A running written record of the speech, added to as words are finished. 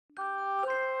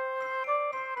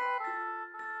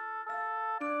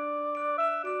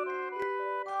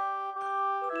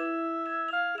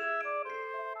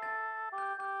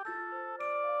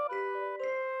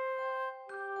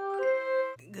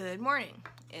Good morning.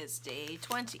 It's day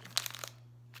 20.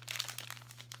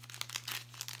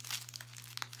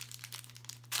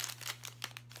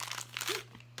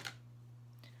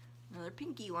 Another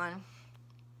pinky one.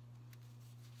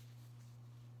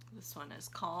 This one is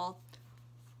called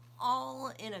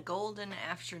All in a Golden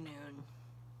Afternoon.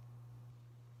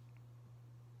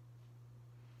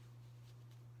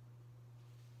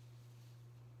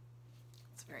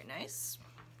 It's very nice.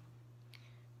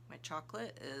 My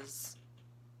chocolate is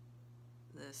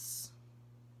this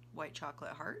white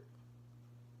chocolate heart.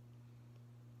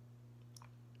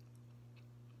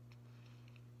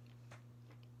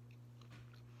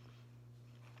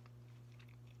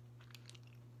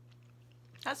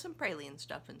 Has some praline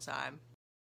stuff inside.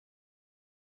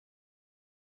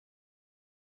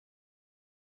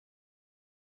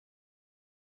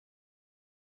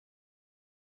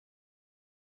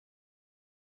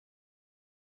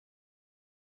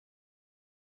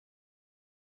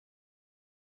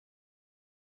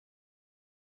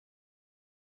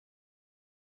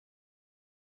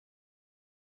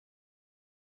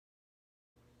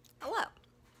 Hello.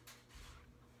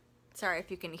 Sorry if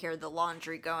you can hear the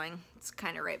laundry going. It's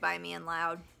kind of right by me and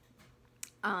loud.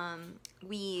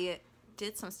 We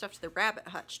did some stuff to the rabbit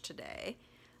hutch today,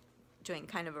 doing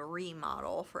kind of a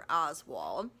remodel for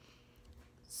Oswald.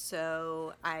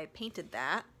 So I painted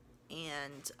that,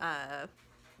 and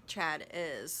Chad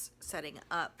is setting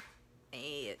up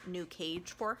a new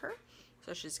cage for her.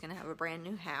 So she's gonna have a brand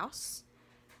new house.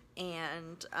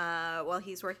 And while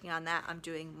he's working on that, I'm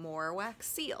doing more wax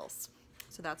seals.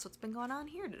 So that's what's been going on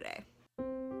here today.